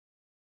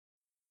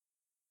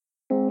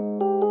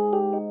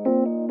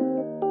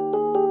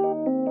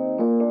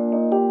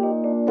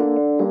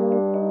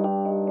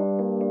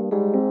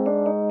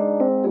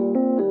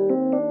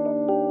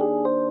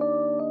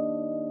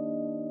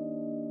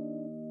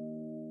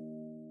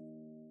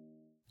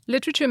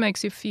Literature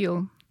makes you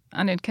feel,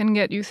 and it can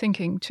get you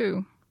thinking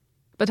too.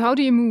 But how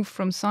do you move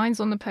from signs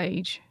on the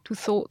page to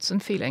thoughts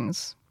and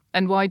feelings?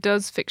 And why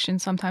does fiction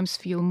sometimes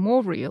feel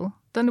more real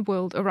than the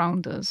world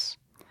around us?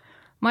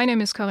 My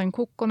name is Karin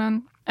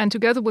Kokkonen, and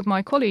together with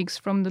my colleagues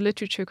from the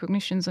Literature,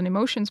 Cognitions and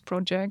Emotions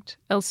Project,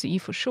 LCE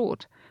for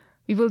short,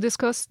 we will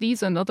discuss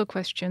these and other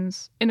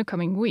questions in the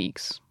coming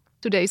weeks.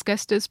 Today's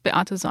guest is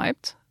Beate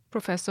Seibt,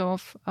 Professor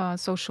of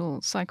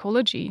Social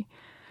Psychology,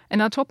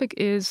 and our topic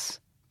is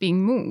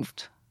being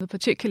moved, the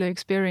particular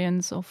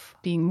experience of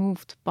being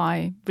moved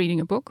by reading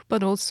a book,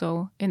 but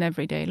also in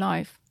everyday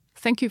life.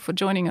 Thank you for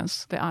joining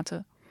us,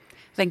 Beate.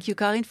 Thank you,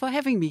 Karin, for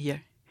having me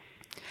here.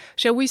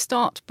 Shall we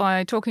start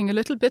by talking a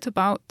little bit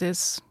about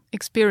this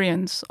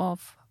experience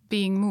of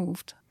being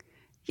moved?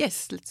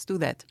 Yes, let's do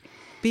that.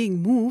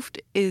 Being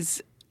moved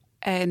is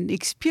an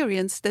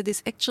experience that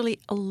is actually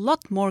a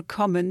lot more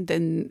common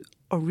than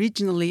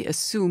originally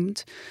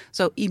assumed.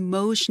 So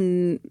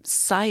emotion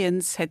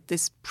science had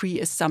this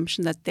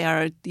pre-assumption that there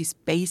are these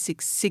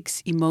basic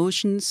 6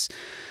 emotions.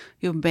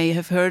 You may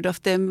have heard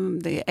of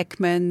them, the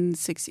Ekman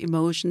 6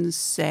 emotions: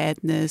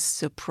 sadness,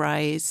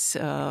 surprise,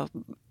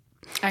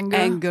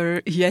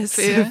 anger, yes,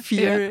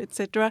 fear,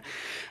 etc.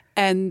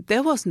 And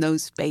there was no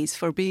space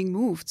for being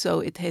moved.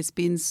 So it has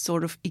been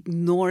sort of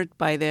ignored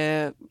by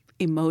the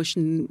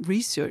emotion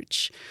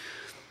research.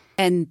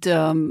 And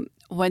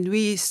when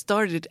we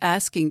started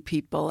asking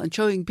people and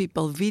showing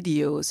people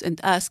videos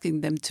and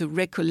asking them to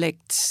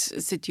recollect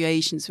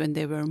situations when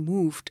they were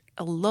moved,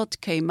 a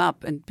lot came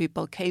up and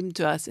people came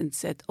to us and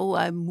said, "Oh,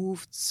 I'm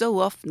moved so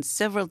often,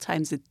 several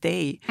times a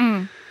day."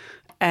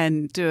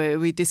 And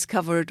we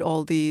discovered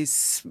all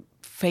these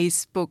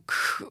Facebook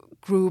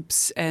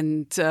groups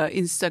and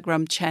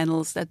Instagram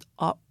channels that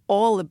are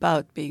all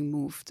about being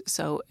moved.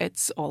 So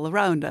it's all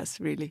around us,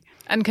 really.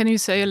 And can you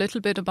say a little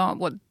bit about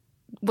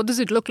what does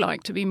it look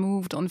like to be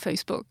moved on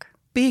Facebook?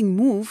 Being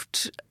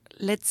moved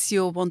lets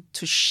you want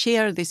to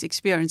share this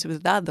experience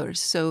with others.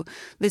 So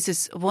this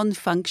is one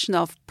function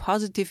of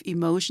positive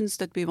emotions,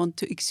 that we want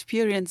to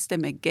experience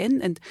them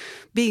again. And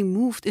being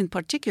moved in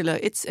particular,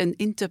 it's an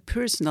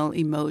interpersonal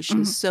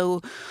emotion.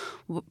 So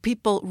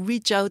people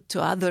reach out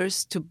to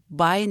others to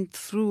bind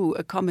through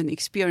a common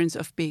experience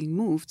of being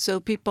moved. So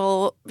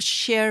people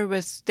share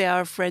with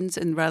their friends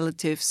and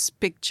relatives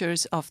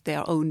pictures of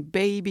their own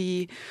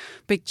baby,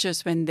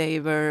 pictures when they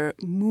were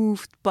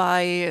moved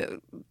by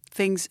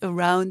things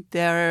around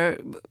their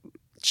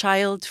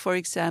child, for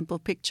example,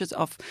 pictures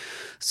of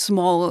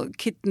small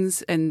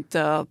kittens and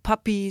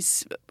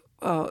puppies,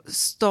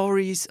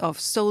 stories of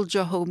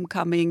soldier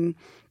homecoming,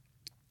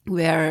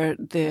 where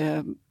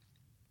the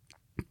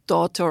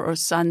daughter or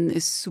son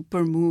is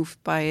super moved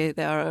by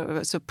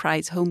their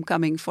surprise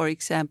homecoming, for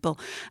example,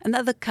 and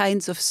other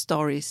kinds of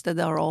stories that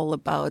are all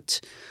about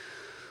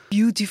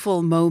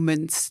beautiful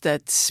moments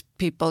that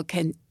people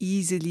can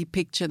easily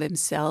picture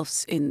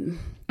themselves in.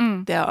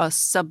 There are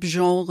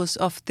subgenres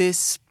of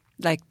this,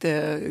 like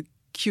the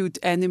cute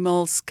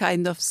animals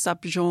kind of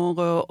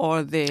subgenre,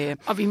 or the...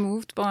 Are we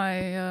moved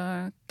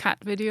by cat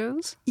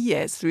videos?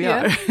 Yes, we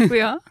are.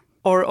 We are?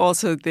 Or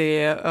also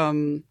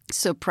the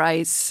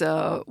surprise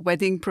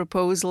wedding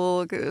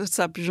proposal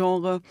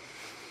subgenre.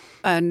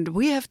 And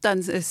we have done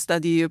a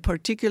study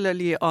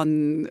particularly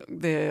on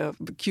the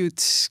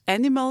cute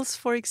animals,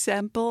 for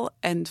example,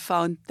 and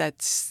found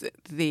that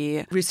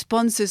the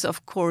responses,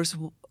 of course,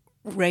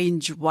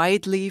 range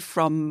widely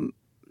from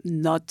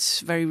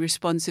not very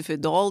responsive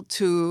at all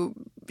to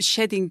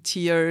shedding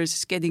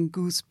tears, getting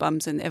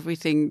goosebumps and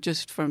everything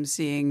just from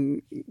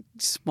seeing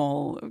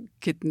small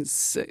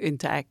kittens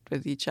interact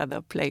with each other,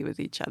 play with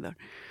each other.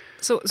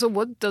 So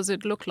what does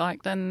it look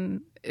like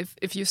then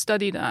if you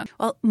study that?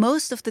 Well,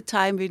 most of the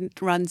time we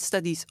run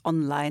studies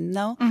online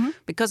now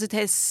because it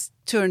has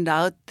turned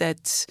out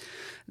that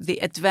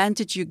the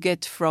advantage you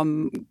get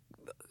from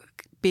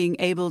being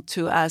able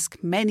to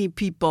ask many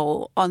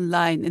people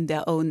online in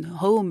their own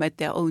home at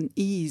their own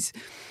ease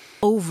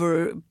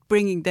over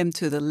bringing them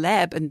to the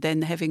lab and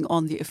then having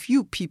only a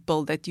few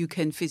people that you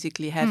can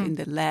physically have in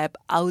the lab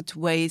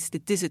outweighs the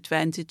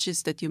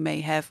disadvantages that you may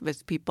have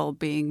with people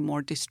being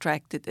more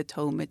distracted at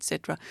home,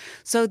 etc.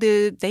 So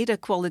the data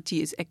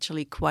quality is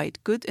actually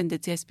quite good, and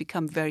it has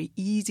become very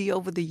easy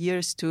over the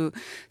years to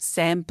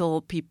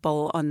sample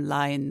people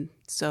online.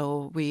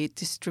 So we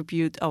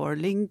distribute our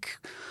link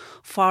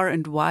far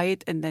and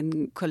wide and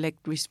then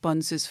collect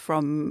responses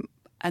from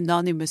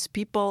anonymous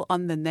people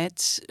on the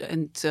net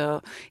and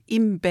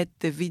embed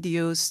the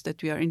videos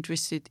that we are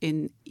interested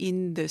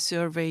in the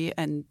survey.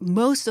 And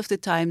most of the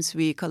times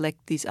we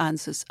collect these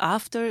answers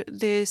after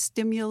the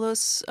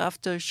stimulus,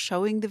 after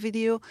showing the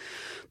video.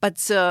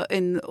 But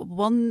in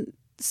one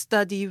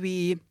study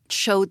we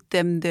showed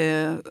them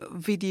the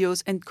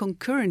videos and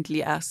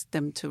concurrently asked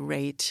them to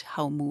rate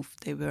how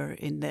moved they were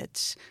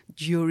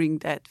during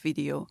that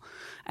video.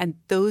 And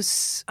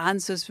those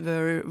answers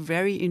were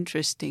very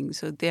interesting.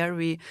 So there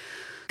we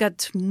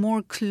got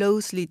more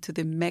closely to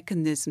the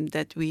mechanism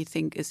that we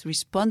think is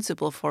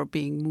responsible for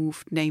being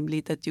moved,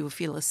 namely that you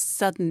feel a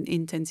sudden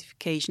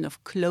intensification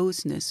of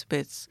closeness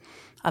with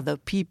other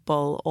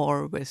people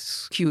or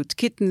with cute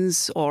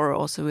kittens or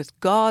also with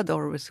God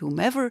or with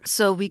whomever.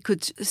 So we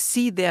could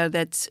see there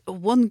that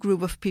one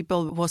group of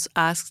people was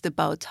asked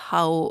about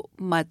how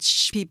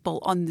much people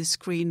on the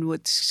screen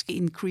would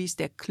increase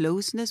their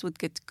closeness, would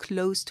get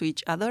close to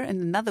each other, and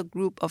another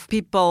group of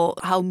people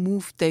how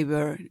moved they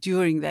were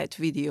during that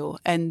video.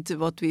 And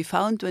what we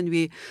found when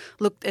we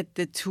looked at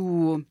the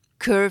two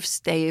curves,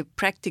 they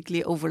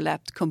practically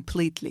overlapped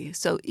completely.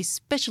 So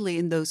especially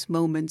in those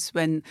moments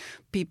when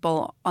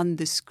people on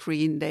the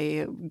screen,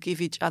 they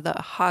give each other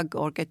a hug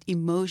or get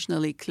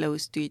emotionally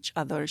close to each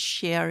other,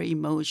 share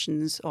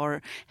emotions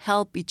or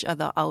help each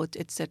other out,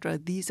 etc.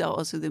 These are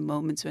also the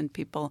moments when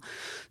people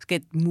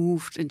get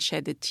moved and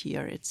shed a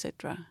tear,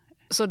 etc.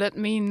 So that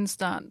means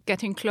that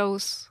getting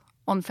close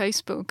on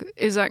Facebook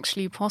is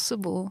actually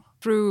possible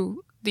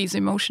through these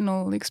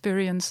emotional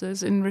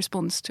experiences in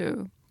response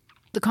to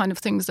the kind of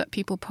things that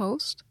people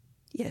post?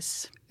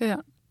 Yes. Yeah.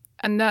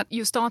 And that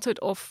you started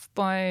off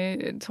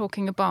by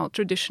talking about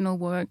traditional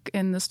work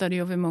in the study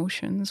of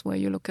emotions, where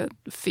you look at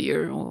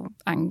fear or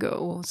anger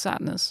or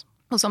sadness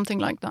or something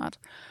like that.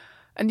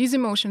 And these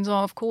emotions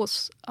are, of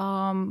course,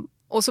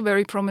 also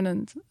very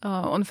prominent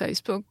on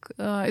Facebook,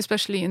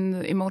 especially in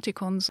the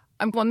emoticons.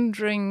 I'm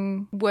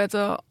wondering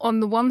whether, on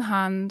the one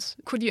hand,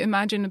 could you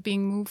imagine a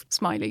being moved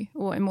smiley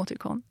or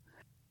emoticon?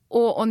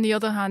 Or on the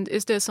other hand,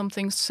 is there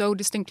something so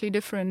distinctly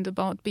different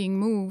about being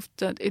moved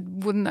that it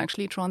wouldn't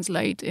actually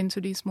translate into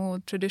these more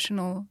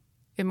traditional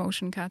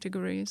emotion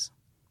categories?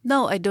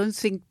 No, I don't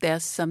think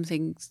there's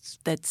something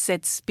that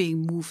sets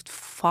being moved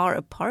far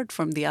apart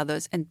from the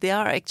others. And there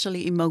are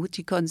actually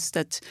emoticons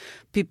that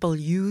people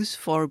use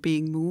for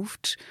being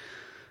moved.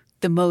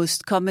 The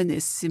most common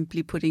is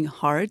simply putting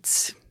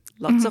hearts.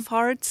 Lots of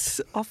hearts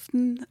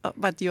often,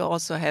 but you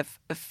also have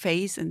a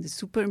face and a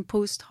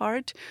superimposed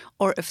heart,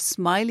 or a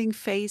smiling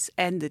face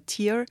and a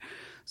tear.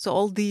 So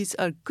all these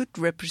are good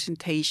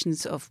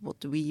representations of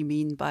what we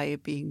mean by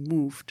being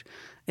moved.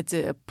 It's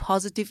a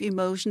positive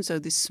emotion, so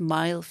the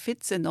smile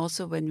fits. And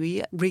also when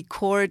we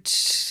record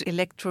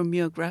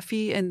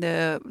electromyography in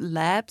the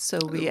lab, so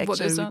we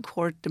actually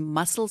record the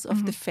muscles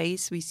of the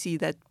face, we see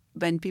that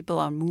when people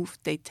are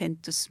moved, they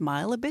tend to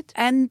smile a bit.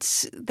 And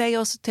they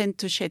also tend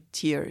to shed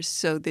tears.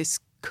 So this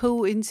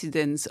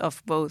coincidence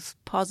of both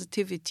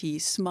positivity,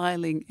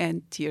 smiling,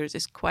 and tears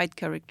is quite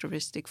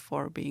characteristic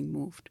for being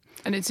moved.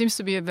 And it seems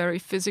to be a very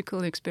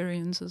physical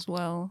experience as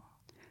well.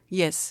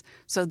 Yes.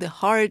 So the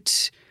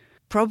heart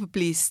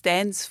probably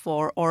stands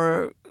for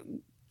or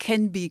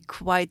can be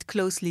quite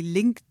closely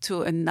linked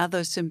to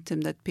another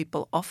symptom that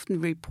people often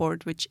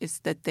report, which is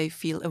that they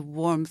feel a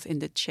warmth in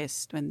the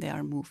chest when they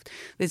are moved.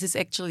 This is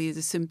actually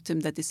the symptom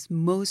that is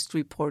most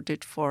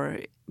reported for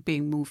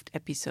being moved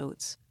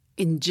episodes.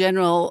 In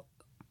general,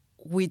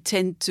 we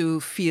tend to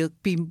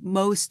be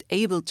most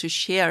able to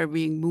share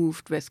being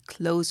moved with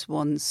close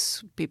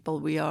ones, people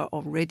we are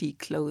already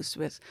close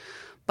with.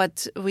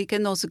 But we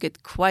can also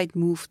get quite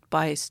moved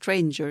by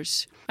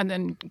strangers. And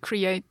then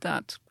create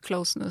that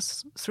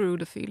closeness through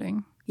the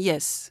feeling.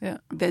 Yes. Yeah.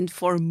 Then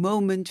for a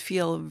moment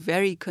feel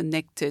very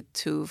connected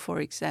to, for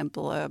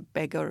example, a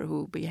beggar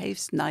who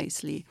behaves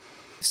nicely.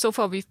 So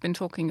far we've been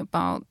talking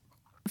about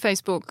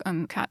Facebook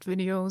and cat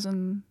videos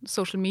and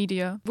social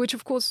media, which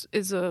of course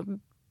is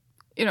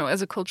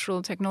as a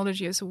cultural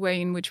technology, as a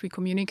way in which we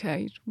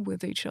communicate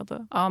with each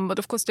other. But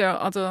of course there are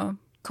other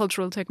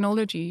cultural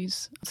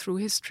technologies through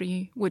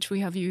history which we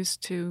have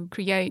used to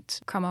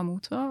create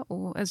kamamuta,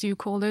 or as you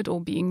call it,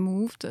 or being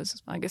moved,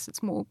 as I guess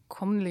it's more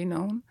commonly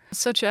known,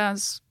 such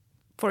as,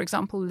 for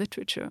example,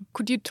 literature.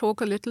 Could you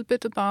talk a little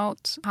bit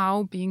about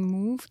how being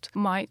moved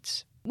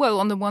might, well,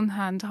 on the one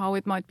hand, how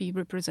it might be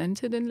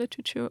represented in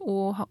literature,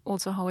 or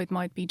also how it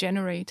might be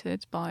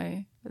generated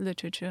by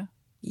literature?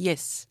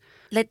 Yes.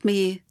 Let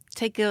me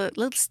take a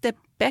little step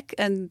back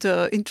and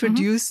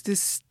introduce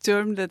this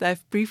term that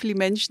I've briefly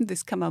mentioned,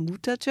 this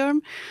kamamuta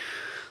term.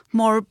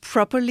 More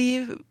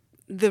properly,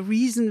 the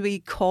reason we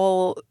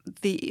call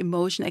the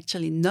emotion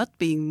actually not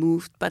being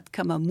moved, but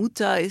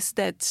kamamuta, is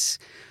that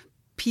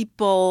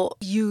people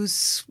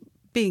use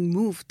being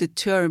moved, the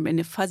term, in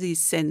a fuzzy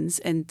sense,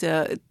 and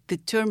the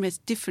term has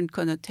different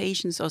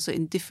connotations also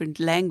in different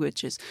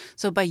languages.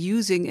 So by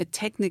using a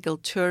technical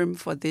term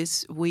for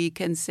this, we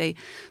can say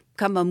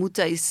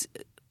kamamuta is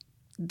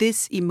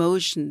this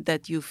emotion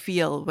that you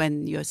feel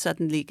when you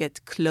suddenly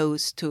get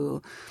close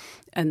to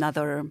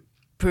another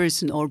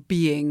person or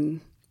being,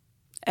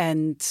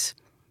 and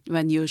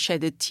when you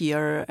shed a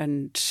tear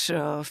and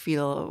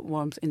feel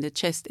warmth in the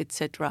chest,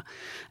 etc.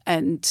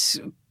 And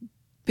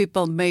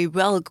people may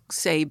well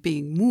say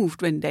being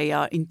moved when they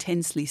are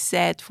intensely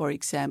sad, for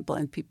example,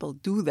 and people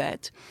do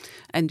that.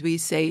 And we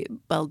say,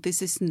 well,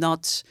 this is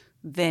not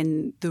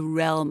than the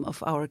realm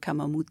of our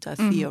Kamamutta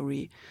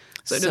theory.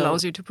 So it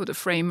allows you to put a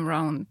frame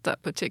around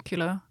that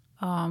particular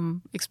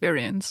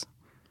experience.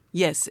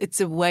 Yes, it's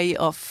a way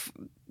of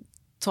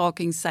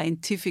talking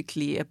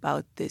scientifically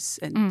about this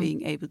and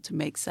being able to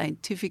make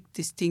scientific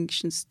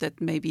distinctions that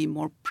may be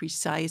more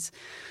precise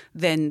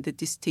than the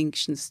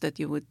distinctions that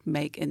you would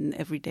make in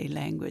everyday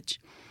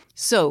language.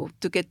 So,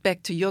 to get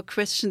back to your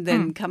question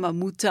then,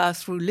 Kamamutta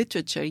through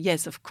literature.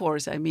 Yes, of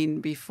course. I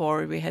mean,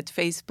 before we had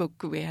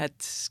Facebook, we had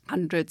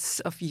hundreds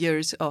of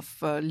years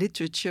of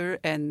literature,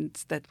 and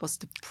that was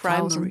the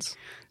primary...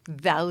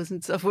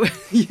 Thousands of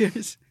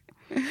years.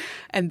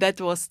 And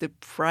that was the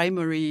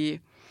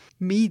primary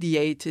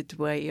mediated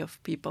way of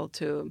people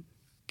to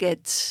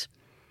get...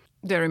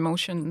 Their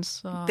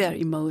emotions. Their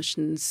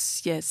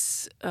emotions,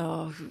 yes.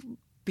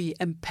 Be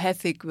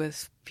empathic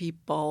with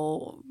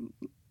people...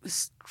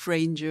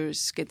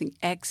 strangers, getting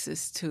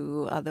access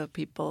to other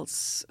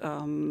people's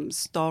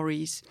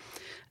stories.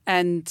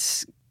 And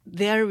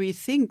there we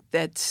think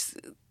that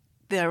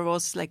there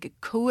was like a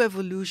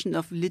co-evolution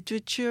of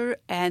literature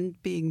and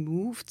being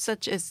moved,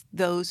 such as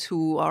those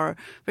who are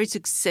very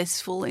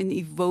successful in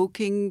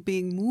evoking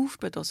being moved,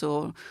 but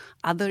also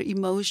other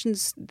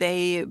emotions.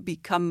 They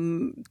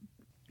become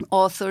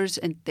authors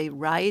and they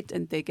write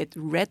and they get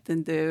read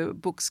and the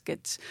books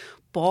get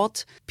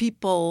bought.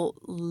 People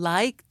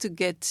like to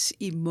get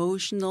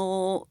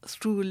emotional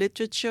through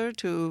literature,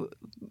 to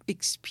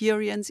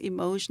experience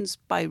emotions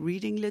by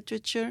reading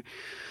literature.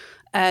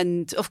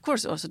 And of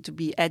course also to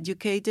be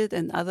educated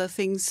and other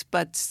things,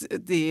 but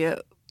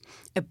the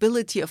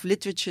ability of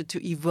literature to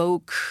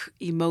evoke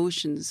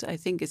emotions, I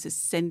think, is a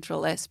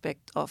central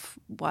aspect of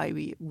why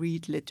we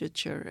read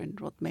literature and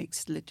what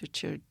makes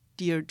literature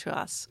dear to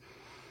us.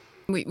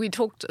 We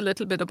talked a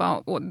little bit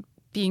about what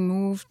being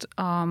moved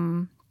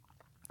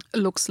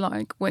looks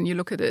like when you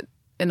look at it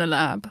in a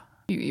lab.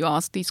 You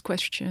ask these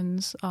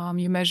questions,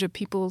 you measure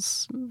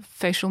people's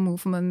facial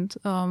movement,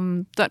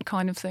 that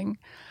kind of thing.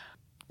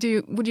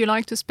 Would you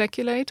like to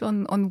speculate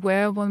on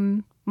where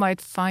one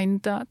might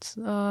find that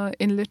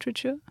in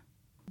literature?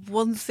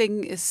 One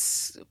thing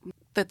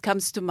that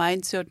comes to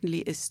mind certainly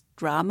is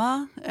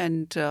drama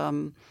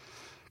and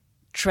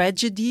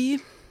tragedy,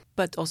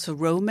 but also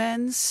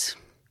romance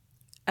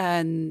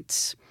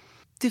and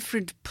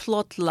different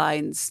plot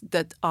lines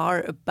that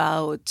are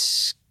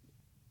about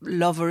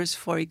lovers,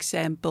 for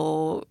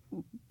example,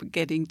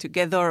 getting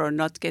together or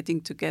not getting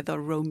together,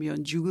 Romeo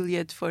and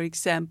Juliet, for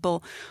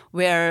example,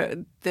 where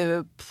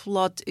the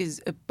plot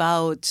is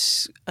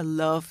about a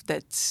love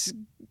that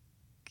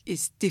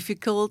is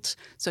difficult.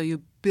 So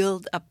you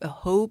build up a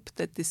hope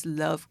that this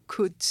love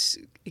could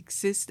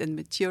exist and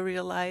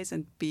materialize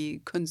and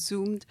be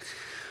consumed.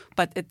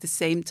 But at the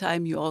same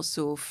time, you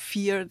also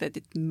fear that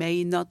it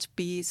may not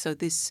be. So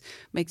this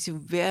makes you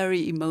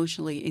very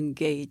emotionally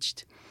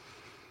engaged.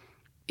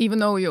 Even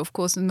though you, of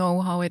course,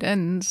 know how it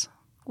ends,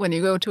 when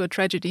you go to a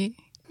tragedy,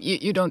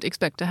 you don't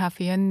expect a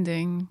happy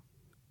ending.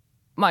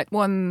 Might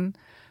one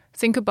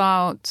think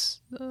about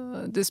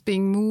this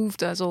being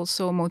moved as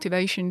also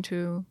motivation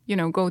to,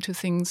 go to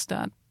things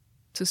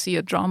to see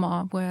a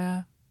drama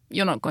where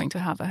you're not going to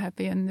have a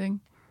happy ending?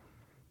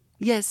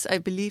 Yes, I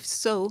believe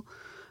so.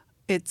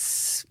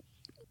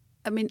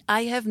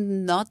 I have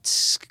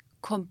not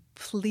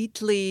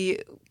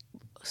completely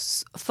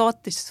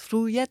thought this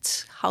through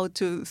yet, how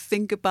to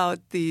think about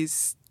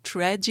these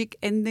tragic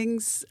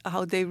endings,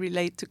 how they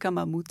relate to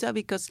Kamamutta,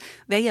 because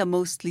they are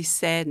mostly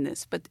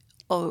sadness. But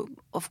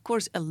of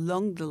course,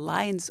 along the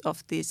lines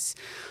of this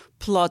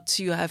plot,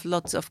 you have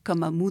lots of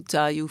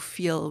Kamamutta. You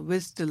feel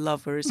with the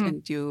lovers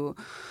and you're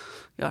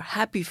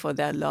happy for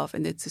their love,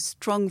 and it's a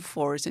strong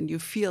force, and you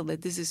feel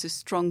that this is a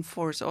strong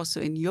force also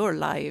in your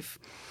life.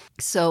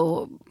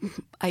 So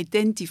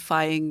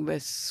identifying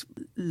with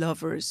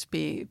lovers,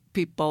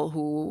 people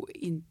who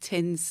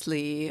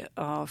intensely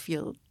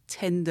feel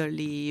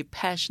tenderly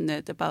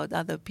passionate about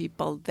other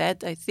people,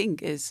 that I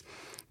think is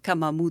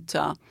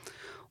Kamamutta.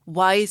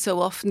 Why so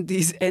often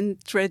these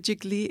end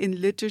tragically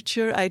in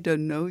literature? I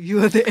don't know.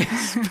 You are the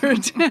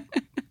expert.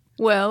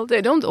 Well,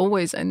 they don't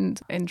always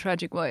end in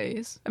tragic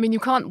ways. I mean, you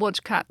can't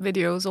watch cat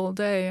videos all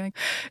day.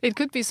 It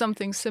could be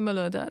something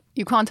similar that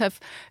you can't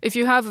have. If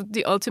you have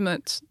the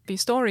ultimate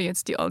story,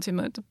 it's the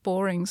ultimate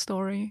boring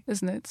story,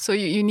 isn't it? So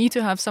you need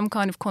to have some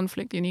kind of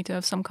conflict. You need to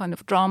have some kind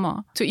of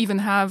drama to even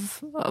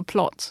have a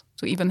plot,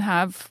 to even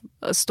have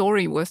a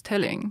story worth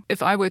telling.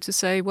 If I were to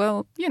say,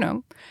 well,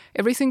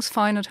 everything's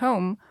fine at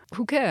home,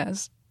 who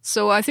cares?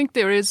 So I think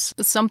there is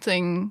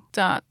something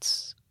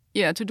that...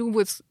 to do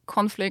with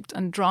conflict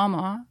and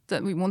drama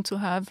that we want to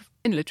have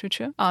in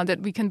literature,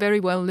 that we can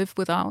very well live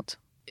without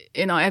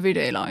in our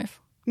everyday life.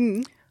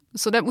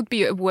 So that would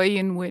be a way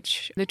in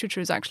which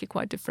literature is actually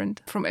quite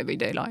different from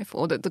everyday life,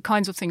 or that the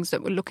kinds of things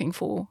that we're looking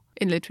for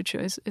in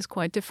literature is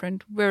quite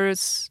different.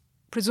 Whereas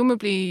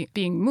presumably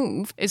being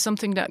moved is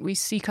something that we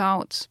seek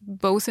out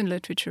both in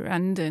literature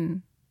and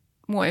in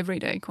more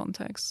everyday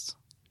contexts.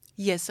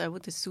 Yes, I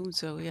would assume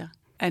so, yeah.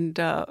 And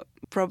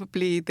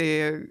probably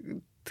the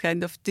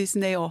kind of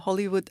Disney or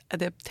Hollywood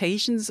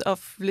adaptations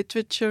of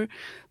literature,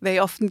 they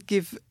often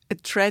give a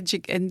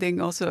tragic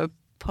ending, also a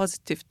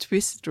positive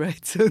twist,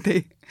 right? So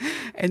they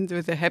end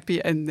with a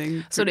happy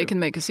ending. So they can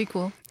make a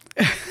sequel.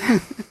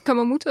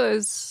 Kamamuta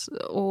is,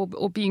 or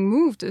being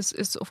moved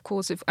is of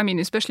course,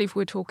 especially if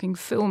we're talking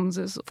films,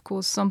 is of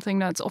course something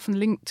that's often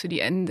linked to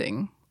the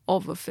ending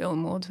of a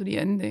film or to the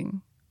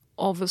ending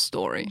of a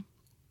story.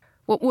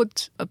 What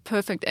would a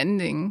perfect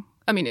ending,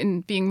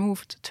 in being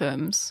moved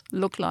terms,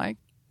 look like?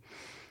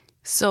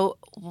 So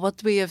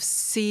what we have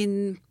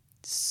seen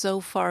so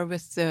far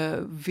with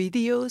the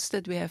videos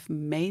that we have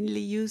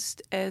mainly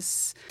used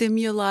as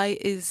stimuli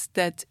is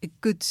that a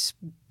good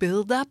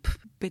build-up,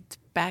 a bit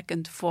back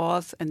and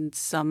forth, and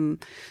some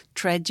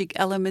tragic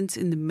elements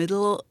in the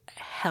middle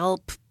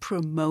help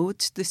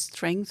promote the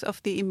strength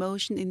of the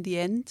emotion in the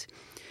end.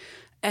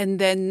 And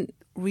then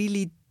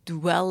really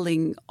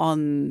dwelling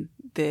on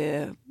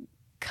the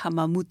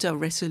Kamamuta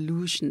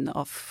resolution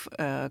of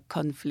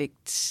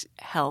conflict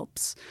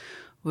helps,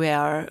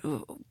 where,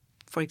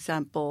 for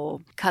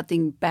example,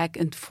 cutting back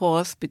and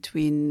forth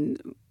between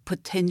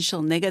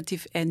potential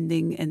negative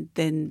ending and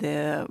then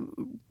the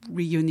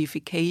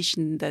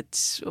reunification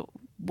that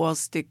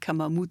was the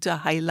Kamamuta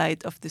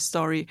highlight of the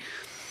story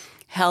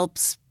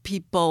helps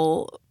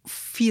people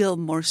feel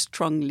more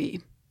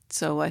strongly.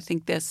 So I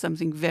think there's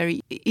something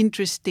very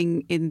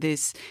interesting in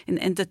this, in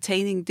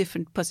entertaining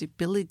different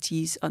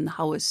possibilities on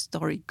how a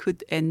story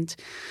could end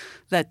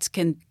that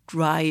can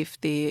drive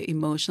the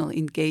emotional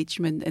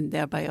engagement and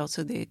thereby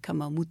also the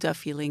Kamamuta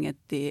feeling at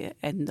the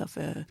end of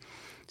a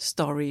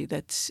story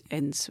that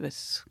ends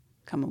with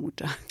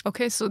Kamamuta.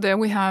 Okay, so there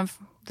we have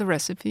the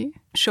recipe.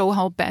 Show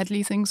how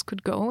badly things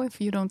could go if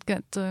you don't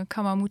get the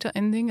Kamamuta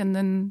ending, and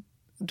then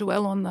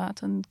dwell on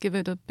that and give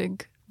it a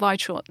big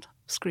wide shot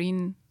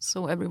screen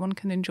so everyone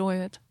can enjoy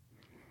it.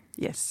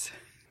 Yes.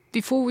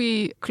 Before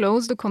we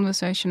close the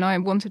conversation, I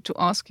wanted to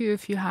ask you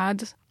if you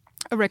had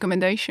a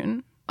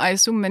recommendation. I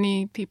assume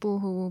many people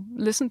who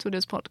listen to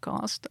this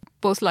podcast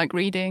both like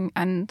reading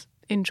and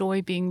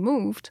enjoy being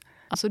moved.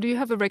 So do you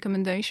have a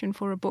recommendation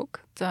for a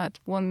book that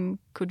one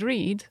could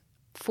read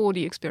for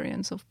the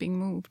experience of being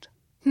moved?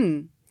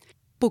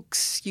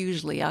 Books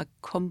usually are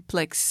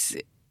complex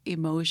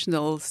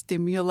emotional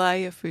stimuli,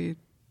 if we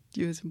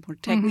use a more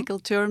technical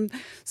term.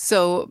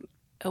 So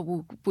I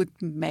would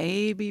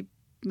maybe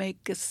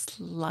make a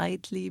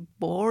slightly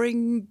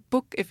boring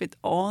book if it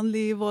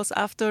only was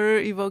after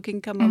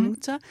evoking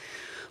Kamamuta.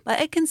 But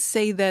I can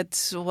say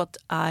that what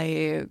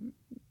I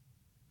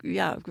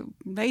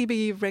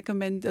maybe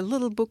recommend a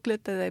little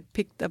booklet that I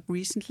picked up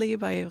recently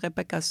by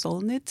Rebecca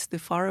Solnit, The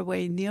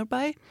Faraway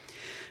Nearby.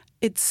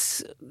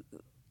 It's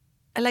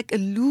like a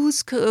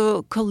loose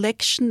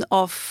collection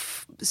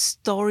of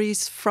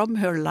stories from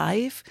her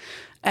life.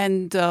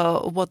 And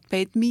what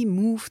made me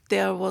move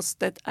there was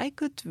that I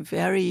could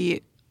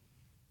very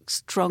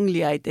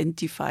strongly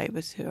identify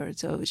with her.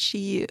 So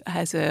she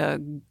has a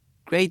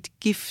great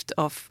gift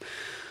of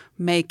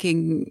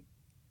making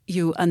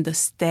you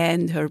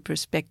understand her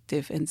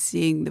perspective and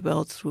seeing the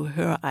world through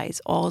her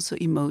eyes, also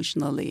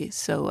emotionally.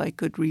 So I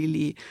could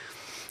really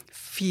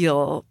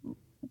feel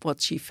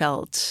what she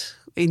felt,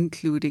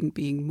 including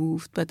being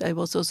moved. But I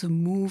was also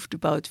moved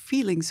about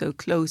feeling so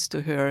close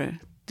to her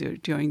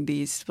during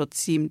these what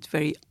seemed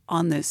very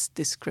honest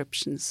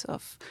descriptions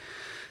of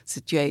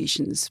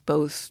situations,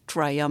 both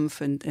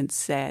triumphant and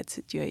sad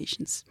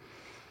situations.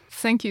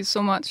 Thank you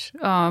so much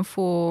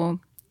for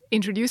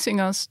introducing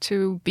us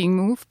to Being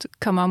Moved,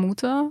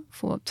 Kamamuta,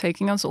 for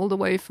taking us all the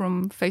way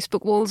from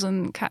Facebook walls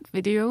and cat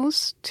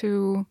videos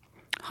to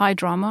high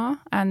drama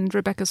and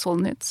Rebecca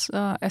Solnit's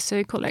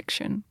essay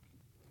collection.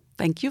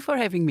 Thank you for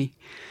having me.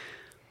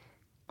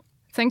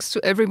 Thanks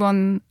to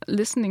everyone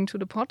listening to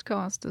the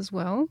podcast as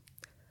well.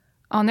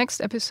 Our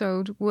next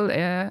episode will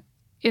air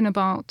in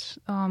about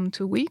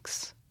 2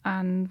 weeks,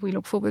 and we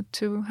look forward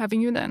to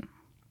having you then.